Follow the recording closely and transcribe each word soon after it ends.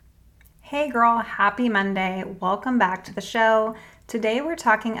Hey girl, happy Monday. Welcome back to the show. Today we're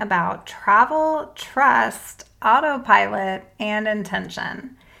talking about travel, trust, autopilot, and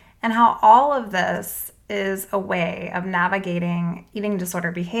intention, and how all of this is a way of navigating eating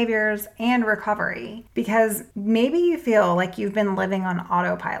disorder behaviors and recovery. Because maybe you feel like you've been living on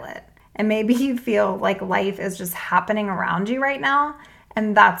autopilot, and maybe you feel like life is just happening around you right now,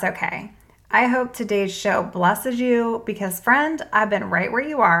 and that's okay. I hope today's show blesses you because, friend, I've been right where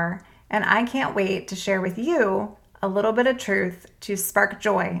you are. And I can't wait to share with you a little bit of truth to spark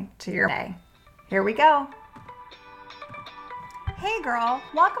joy to your day. Here we go. Hey girl,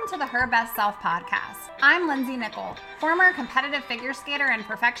 welcome to the Her Best Self podcast. I'm Lindsay Nickel, former competitive figure skater and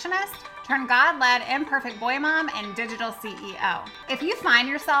perfectionist, turned God-led imperfect boy mom and digital CEO. If you find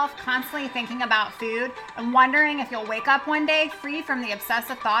yourself constantly thinking about food and wondering if you'll wake up one day free from the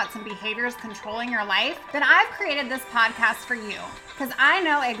obsessive thoughts and behaviors controlling your life, then I've created this podcast for you. Because I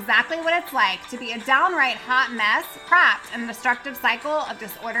know exactly what it's like to be a downright hot mess, trapped in a destructive cycle of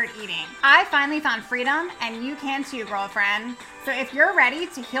disordered eating. I finally found freedom, and you can too, girlfriend. So if you're ready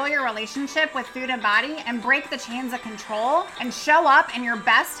to heal your relationship with food and body and break the chains of control and show up in your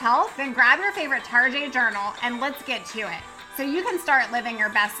best health, then grab your favorite Tarjay journal and let's get to it. So you can start living your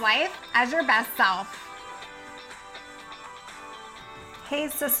best life as your best self. Hey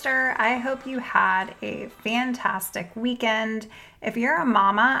sister, I hope you had a fantastic weekend. If you're a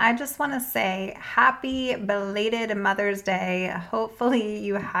mama, I just want to say happy belated Mother's Day. Hopefully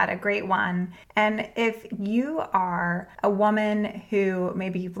you had a great one. And if you are a woman who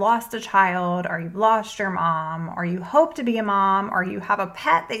maybe you've lost a child or you've lost your mom or you hope to be a mom or you have a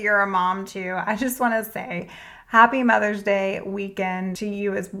pet that you're a mom to, I just want to say happy Mother's Day weekend to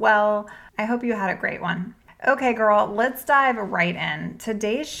you as well. I hope you had a great one. Okay, girl, let's dive right in.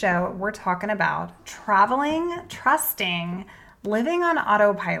 Today's show, we're talking about traveling, trusting, living on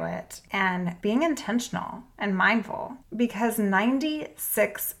autopilot, and being intentional and mindful, because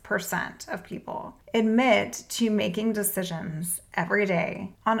 96% of people admit to making decisions every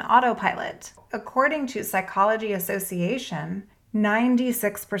day on autopilot. According to Psychology Association,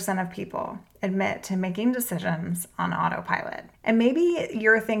 96% of people admit to making decisions on autopilot. And maybe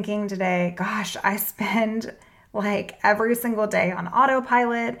you're thinking today, gosh, I spend like every single day on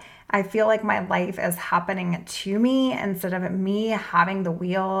autopilot. I feel like my life is happening to me instead of me having the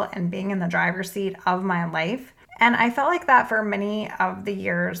wheel and being in the driver's seat of my life. And I felt like that for many of the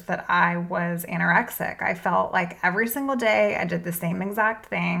years that I was anorexic. I felt like every single day I did the same exact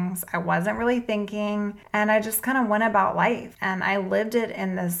things. I wasn't really thinking, and I just kind of went about life. And I lived it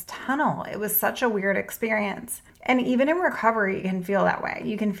in this tunnel. It was such a weird experience. And even in recovery, you can feel that way.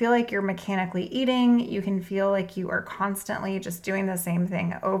 You can feel like you're mechanically eating. You can feel like you are constantly just doing the same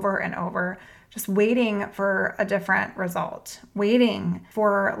thing over and over, just waiting for a different result, waiting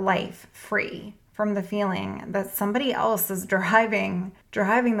for life free from the feeling that somebody else is driving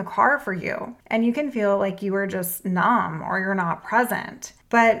the car for you. And you can feel like you are just numb or you're not present.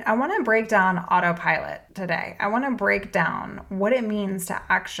 But I want to break down autopilot today. I want to break down what it means to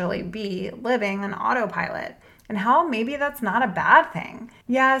actually be living on autopilot and how maybe that's not a bad thing.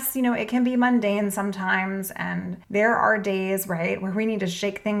 Yes, it can be mundane sometimes, and there are days, right, where we need to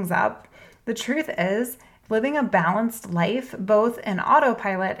shake things up. The truth is, living a balanced life, both in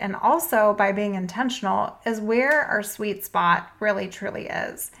autopilot and also by being intentional, is where our sweet spot really truly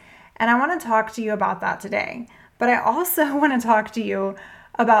is. And I want to talk to you about that today. But I also want to talk to you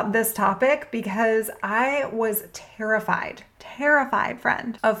about this topic because I was terrified,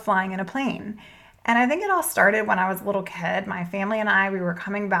 friend, of flying in a plane. And I think it all started when I was a little kid. My family and I, we were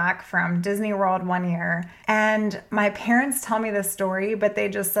coming back from Disney World one year, and my parents tell me this story, but they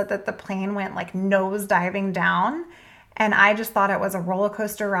just said that the plane went like nose diving down, and I just thought it was a roller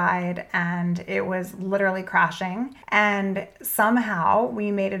coaster ride, and it was literally crashing. And somehow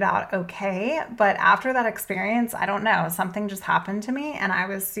we made it out okay, but after that experience, I don't know, something just happened to me, and I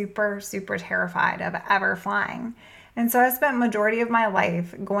was super, super terrified of ever flying. And so I spent majority of my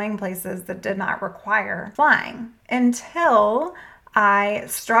life going places that did not require flying until I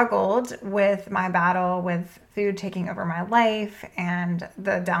struggled with my battle with food taking over my life and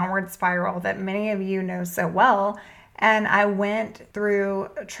the downward spiral that many of you know so well. And I went through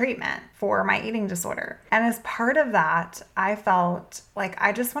treatment for my eating disorder. And as part of that, I felt like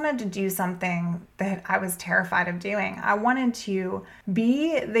I just wanted to do something that I was terrified of doing. I wanted to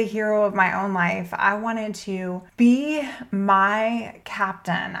be the hero of my own life. I wanted to be my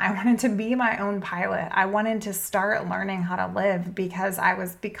captain. I wanted to be my own pilot. I wanted to start learning how to live because I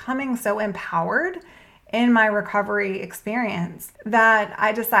was becoming so empowered in my recovery experience that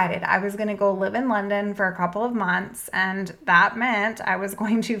I decided I was going to go live in London for a couple of months. And that meant I was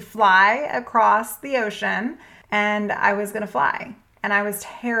going to fly across the ocean and I was going to fly. And I was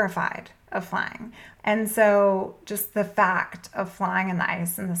terrified of flying. And so just the fact of flying in the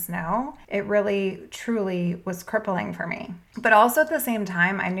ice and the snow, it really, truly was crippling for me. But also at the same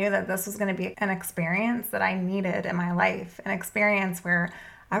time, I knew that this was going to be an experience that I needed in my life, an experience where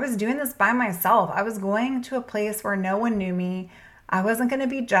I was doing this by myself. I was going to a place where no one knew me. I wasn't going to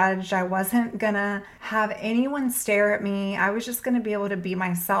be judged. I wasn't going to have anyone stare at me. I was just going to be able to be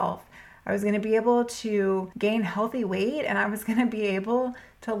myself. I was going to be able to gain healthy weight, and I was going to be able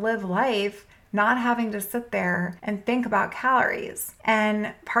to live life not having to sit there and think about calories.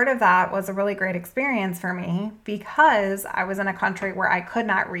 And part of that was a really great experience for me because I was in a country where I could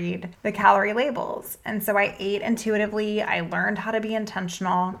not read the calorie labels. And so I ate intuitively, I learned how to be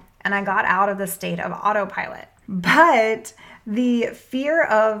intentional, and I got out of the state of autopilot. But the fear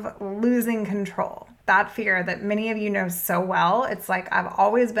of losing control, that fear that many of you know so well, it's like I've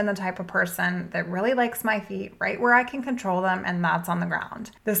always been the type of person that really likes my feet right where I can control them, and that's on the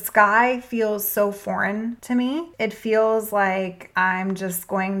ground. The sky feels so foreign to me. It feels like I'm just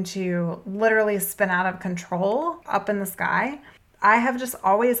going to literally spin out of control up in the sky. I have just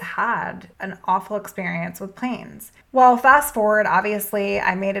always had an awful experience with planes. Well, fast forward, obviously,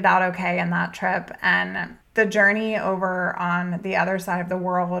 I made it out okay in that trip, and the journey over on the other side of the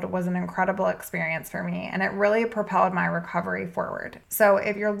world was an incredible experience for me, and it really propelled my recovery forward. So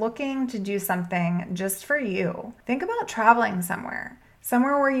if you're looking to do something just for you, think about traveling somewhere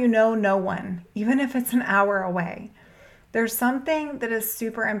where you know no one, even if it's an hour away. There's something that is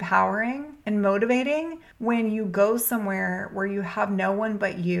super empowering and motivating when you go somewhere where you have no one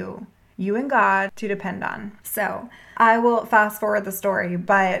but you and God to depend on. So I will fast forward the story,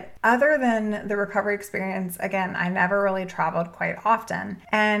 but other than the recovery experience, again, I never really traveled quite often.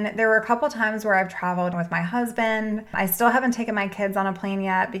 And there were a couple times where I've traveled with my husband. I still haven't taken my kids on a plane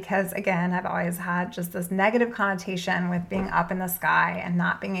yet because, again, I've always had just this negative connotation with being up in the sky and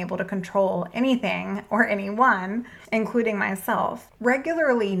not being able to control anything or anyone, including myself.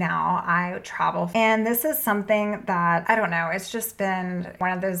 Regularly now, I travel. And this is something that, I don't know, it's just been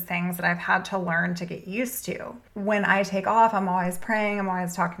one of those things that I've had to learn to get used to. When I take off, I'm always praying, I'm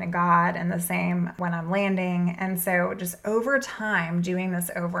always talking to God, and the same when I'm landing. And so just over time, doing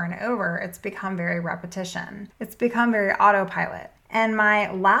this over and over, it's become very repetition. It's become very autopilot. And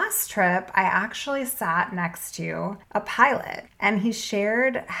my last trip, I actually sat next to a pilot, and he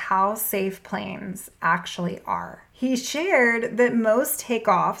shared how safe planes actually are. He shared that most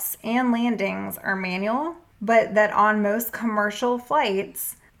takeoffs and landings are manual, but that on most commercial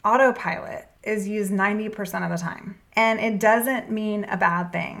flights, autopilot is used 90% of the time. And it doesn't mean a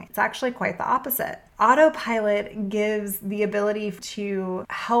bad thing. It's actually quite the opposite. Autopilot gives the ability to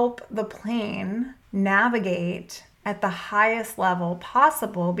help the plane navigate at the highest level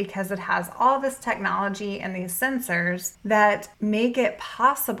possible because it has all this technology and these sensors that make it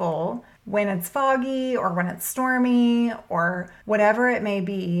possible when it's foggy or when it's stormy or whatever it may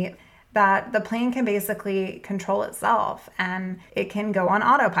be, that the plane can basically control itself and it can go on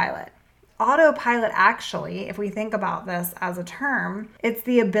autopilot. Autopilot actually, if we think about this as a term, it's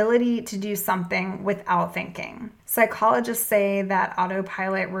the ability to do something without thinking. Psychologists say that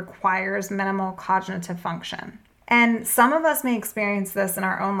autopilot requires minimal cognitive function. And some of us may experience this in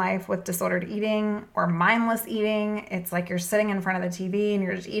our own life with disordered eating or mindless eating. It's like you're sitting in front of the TV and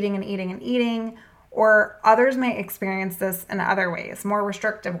you're just eating and eating and eating. Or others may experience this in other ways, more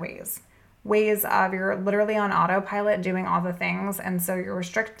restrictive ways of you're literally on autopilot doing all the things, and so you're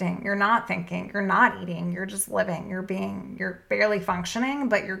restricting, you're not thinking, you're not eating, you're just living, you're barely functioning,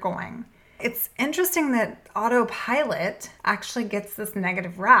 but you're going. It's interesting that autopilot actually gets this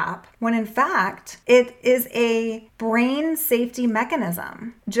negative rap when in fact it is a brain safety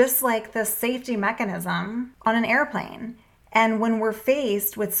mechanism, just like the safety mechanism on an airplane. And when we're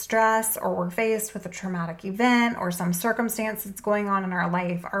faced with stress or we're faced with a traumatic event or some circumstance that's going on in our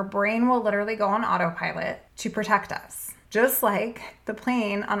life, our brain will literally go on autopilot to protect us, just like the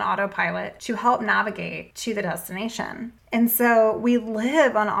plane on autopilot to help navigate to the destination. And so we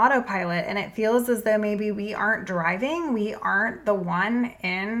live on autopilot, and it feels as though maybe we aren't driving, we aren't the one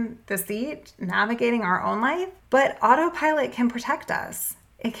in the seat navigating our own life, but autopilot can protect us.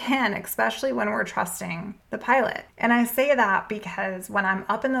 It can, especially when we're trusting the pilot. And I say that because when I'm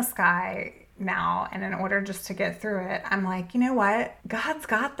up in the sky now, and in order just to get through it, I'm like, you know what? God's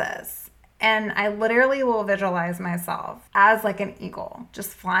got this. And I literally will visualize myself as like an eagle,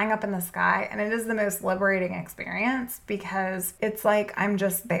 just flying up in the sky. And it is the most liberating experience because it's like I'm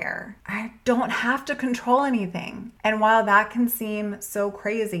just there. I don't have to control anything. And while that can seem so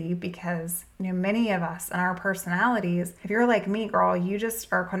crazy because, many of us and our personalities, if you're like me, girl, you just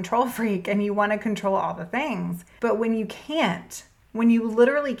are a control freak and you want to control all the things. But when you can't, when you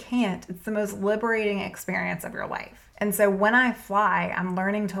literally can't, it's the most liberating experience of your life. And so when I fly, I'm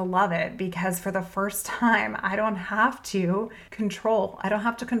learning to love it because for the first time, I don't have to control. I don't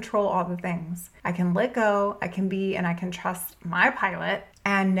have to control all the things. I can let go, I can be, and I can trust my pilot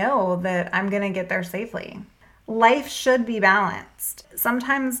and know that I'm going to get there safely. Life should be balanced.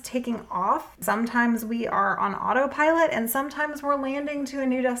 Sometimes taking off, sometimes we are on autopilot, and sometimes we're landing to a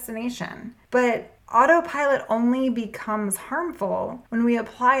new destination. But autopilot only becomes harmful when we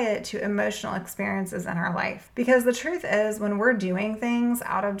apply it to emotional experiences in our life. Because the truth is, when we're doing things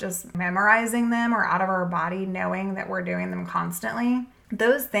out of just memorizing them or out of our body knowing that we're doing them constantly,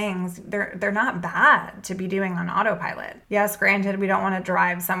 those things, they're not bad to be doing on autopilot. Yes, granted, we don't want to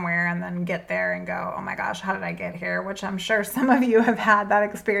drive somewhere and then get there and go, oh my gosh, how did I get here? Which I'm sure some of you have had that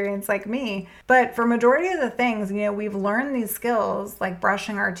experience like me. But for majority of the things, we've learned these skills like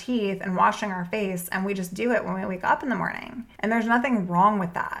brushing our teeth and washing our face, and we just do it when we wake up in the morning. And there's nothing wrong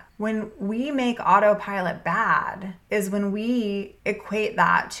with that. When we make autopilot bad is when we equate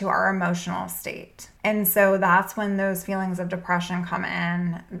that to our emotional state. And so that's when those feelings of depression come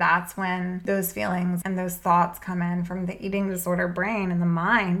in. That's when those feelings and those thoughts come in from the eating disorder brain and the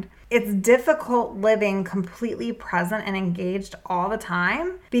mind. It's difficult living completely present and engaged all the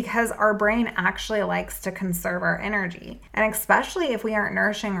time because our brain actually likes to conserve our energy. And especially if we aren't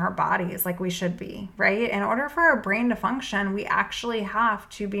nourishing our bodies like we should be, right? In order for our brain to function, we actually have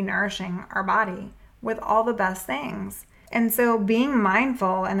to be nourishing our body with all the best things. And so being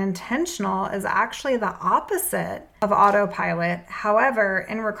mindful and intentional is actually the opposite of autopilot. However,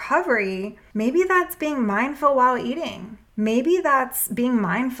 in recovery, maybe that's being mindful while eating. Maybe that's being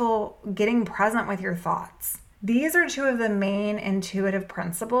mindful, getting present with your thoughts. These are two of the main intuitive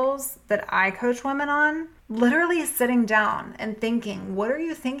principles that I coach women on. Literally sitting down and thinking, what are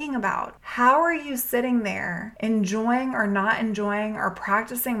you thinking about? How are you sitting there enjoying or not enjoying or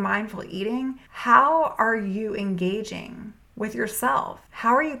practicing mindful eating? How are you engaging with yourself?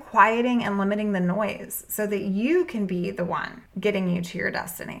 How are you quieting and limiting the noise so that you can be the one getting you to your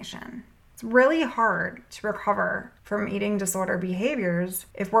destination? It's really hard to recover from eating disorder behaviors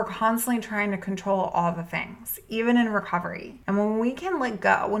if we're constantly trying to control all the things, even in recovery. And when we can let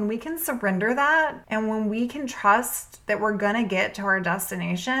go, when we can surrender that, and when we can trust that we're gonna get to our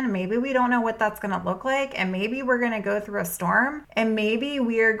destination, maybe we don't know what that's gonna look like, and maybe we're gonna go through a storm, and maybe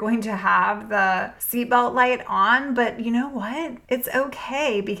we are going to have the seatbelt light on, but you know what? It's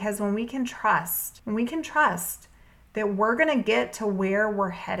okay, because when we can trust that we're going to get to where we're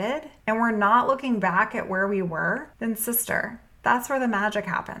headed and we're not looking back at where we were, then sister, that's where the magic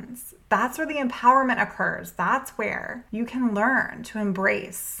happens. That's where the empowerment occurs. That's where you can learn to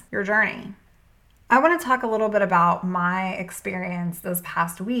embrace your journey. I want to talk a little bit about my experience this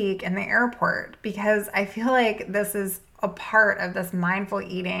past week in the airport because I feel like this is a part of this mindful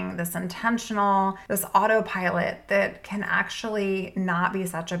eating, this intentional, this autopilot that can actually not be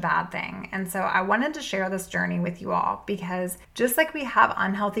such a bad thing. And so I wanted to share this journey with you all because just like we have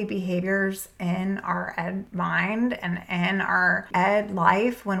unhealthy behaviors in our ed mind and in our ed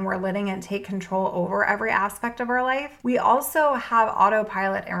life when we're letting it take control over every aspect of our life, we also have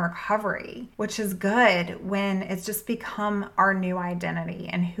autopilot in recovery, which is good when it's just become our new identity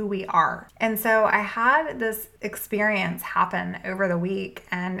and who we are. And so I had this experience happen over the week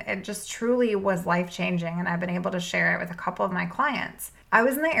and it just truly was life-changing, and I've been able to share it with a couple of my clients. I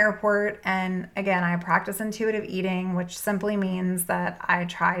was in the airport and again, I practice intuitive eating, which simply means that I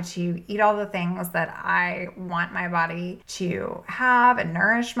try to eat all the things that I want my body to have and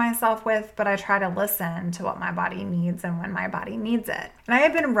nourish myself with, but I try to listen to what my body needs and when my body needs it. And I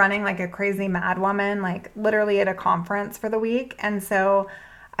had been running like a crazy mad woman, like literally at a conference for the week. And so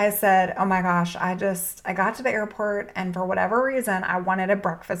I said, oh my gosh, I got to the airport and for whatever reason, I wanted a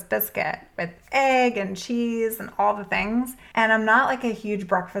breakfast biscuit with egg and cheese and all the things. And I'm not like a huge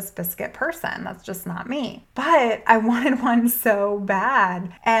breakfast biscuit person. That's just not me. But I wanted one so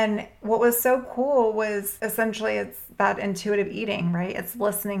bad. And what was so cool was essentially it's that intuitive eating, right? It's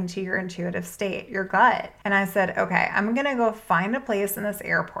listening to your intuitive state, your gut. And I said, okay, I'm going to go find a place in this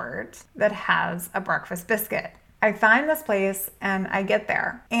airport that has a breakfast biscuit. I find this place and I get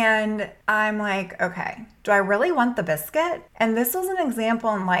there and I'm like, okay, do I really want the biscuit? And this was an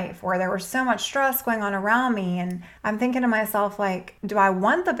example in life where there was so much stress going on around me. And I'm thinking to myself, like, do I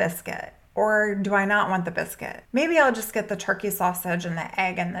want the biscuit? Or do I not want the biscuit? Maybe I'll just get the turkey sausage and the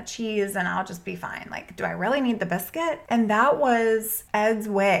egg and the cheese and I'll just be fine. Like, do I really need the biscuit? And that was Ed's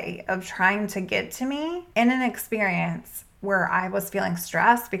way of trying to get to me in an experience where I was feeling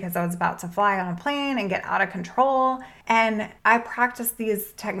stressed because I was about to fly on a plane and get out of control. And I practice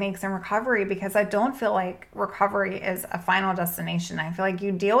these techniques in recovery because I don't feel like recovery is a final destination. I feel like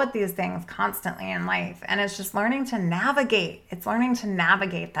you deal with these things constantly in life, and it's just learning to navigate. It's learning to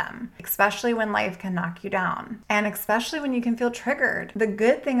navigate them, especially when life can knock you down, and especially when you can feel triggered. The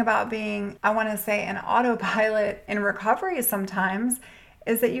good thing about being, I want to say, an autopilot in recovery sometimes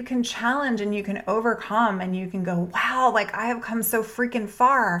is that you can challenge and you can overcome and you can go, wow, like I have come so freaking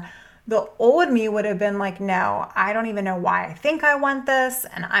far. The old me would have been like, no, I don't even know why I think I want this,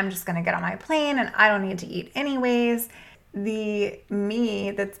 and I'm just going to get on my plane and I don't need to eat anyways. The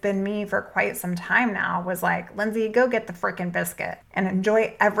me that's been me for quite some time now was like, Lindsay, go get the freaking biscuit and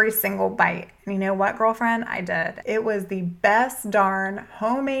enjoy every single bite. And you know what, girlfriend? I did. It was the best darn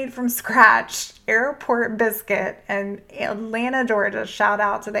homemade from scratch airport biscuit in Atlanta, Georgia. Shout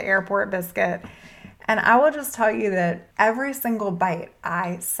out to the airport biscuit. And I will just tell you that every single bite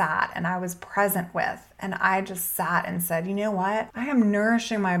I sat and I was present with, and I just sat and said, you know what? I am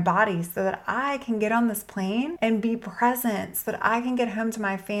nourishing my body so that I can get on this plane and be present, so that I can get home to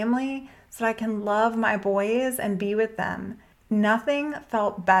my family, so that I can love my boys and be with them. Nothing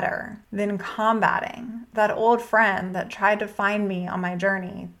felt better than combating that old friend that tried to find me on my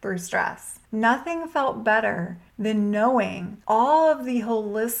journey through stress. Nothing felt better than knowing all of the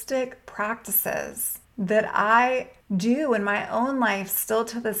holistic practices that I do in my own life still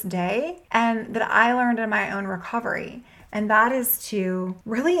to this day, and that I learned in my own recovery. And that is to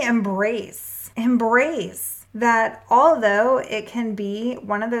really embrace that although it can be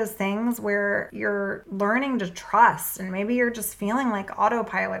one of those things where you're learning to trust, and maybe you're just feeling like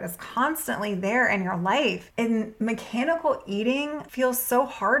autopilot is constantly there in your life, and mechanical eating feels so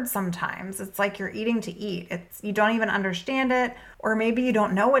hard sometimes. It's like you're eating to eat. You don't even understand it, or maybe you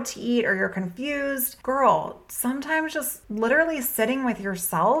don't know what to eat, or you're confused. Girl, sometimes just literally sitting with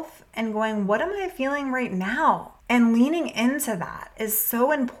yourself and going, what am I feeling right now? And leaning into that is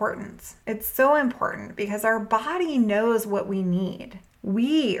so important. It's so important because our body knows what we need.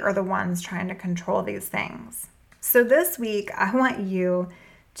 We are the ones trying to control these things. So this week, I want you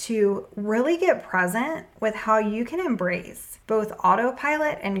to really get present with how you can embrace both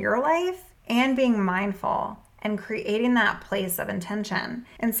autopilot in your life and being mindful and creating that place of intention.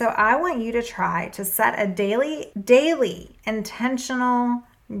 And so I want you to try to set a daily intentional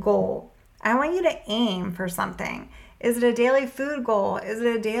goal. I want you to aim for something. Is it a daily food goal? Is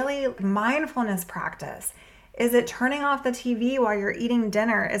it a daily mindfulness practice? Is it turning off the TV while you're eating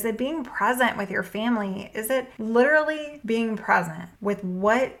dinner? Is it being present with your family? Is it literally being present with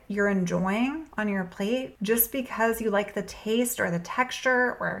what you're enjoying on your plate just because you like the taste or the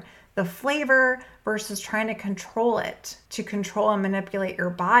texture or the flavor, versus trying to control it, to control and manipulate your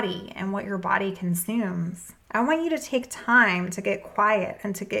body and what your body consumes? I want you to take time to get quiet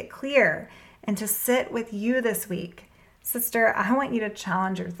and to get clear and to sit with you this week. Sister, I want you to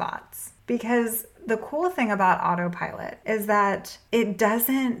challenge your thoughts, because the cool thing about autopilot is that it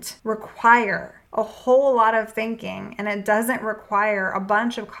doesn't require a whole lot of thinking, and it doesn't require a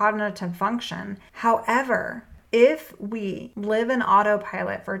bunch of cognitive function. However, if we live in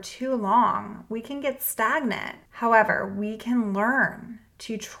autopilot for too long, we can get stagnant. However, we can learn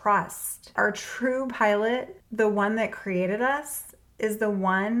to trust our true pilot. The one that created us is the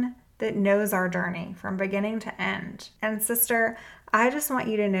one that knows our journey from beginning to end. And sister, I just want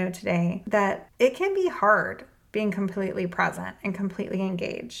you to know today that it can be hard being completely present and completely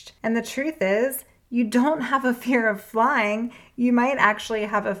engaged. And the truth is, you don't have a fear of flying. You might actually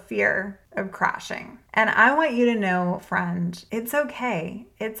have a fear of crashing. And I want you to know, friend, it's okay.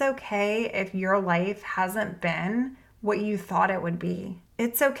 It's okay if your life hasn't been what you thought it would be.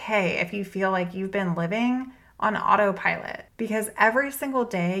 It's okay if you feel like you've been living on autopilot, because every single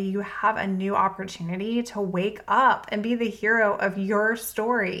day you have a new opportunity to wake up and be the hero of your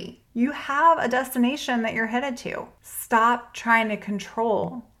story. You have a destination that you're headed to. Stop trying to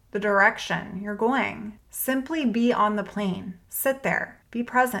control the direction you're going. Simply be on the plane. Sit there. Be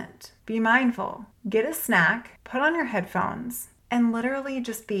present. Be mindful. Get a snack. Put on your headphones and literally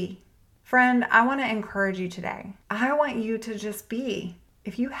just be. Friend, I want to encourage you today. I want you to just be.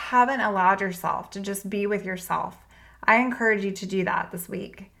 If you haven't allowed yourself to just be with yourself, I encourage you to do that this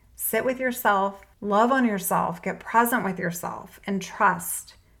week. Sit with yourself, love on yourself, get present with yourself, and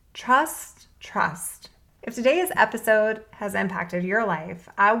trust. Trust, trust. If today's episode has impacted your life,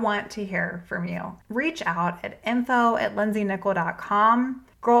 I want to hear from you. Reach out at info@lindsaynicol.com.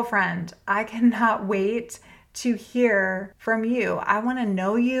 Girlfriend, I cannot wait to hear from you. I want to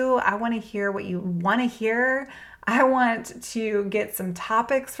know you. I want to hear what you want to hear. I want to get some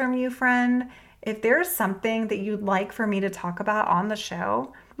topics from you, friend. If there's something that you'd like for me to talk about on the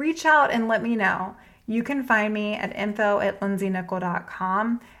show, reach out and let me know. You can find me at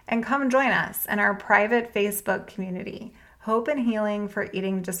info@lindsaynickel.com and come join us in our private Facebook community, Hope and Healing for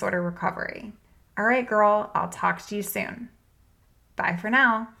Eating Disorder Recovery. All right, girl, I'll talk to you soon. Bye for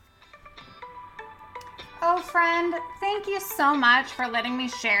now. Oh, friend, thank you so much for letting me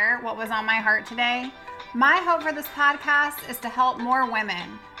share what was on my heart today. My hope for this podcast is to help more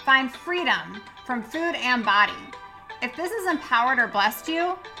women find freedom from food and body. If this has empowered or blessed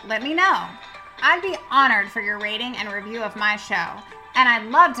you, let me know. I'd be honored for your rating and review of my show, and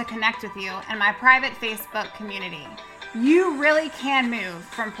I'd love to connect with you in my private Facebook community. You really can move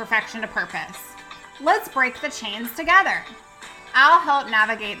from perfection to purpose. Let's break the chains together. I'll help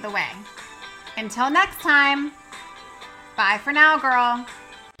navigate the way. Until next time, bye for now, girl.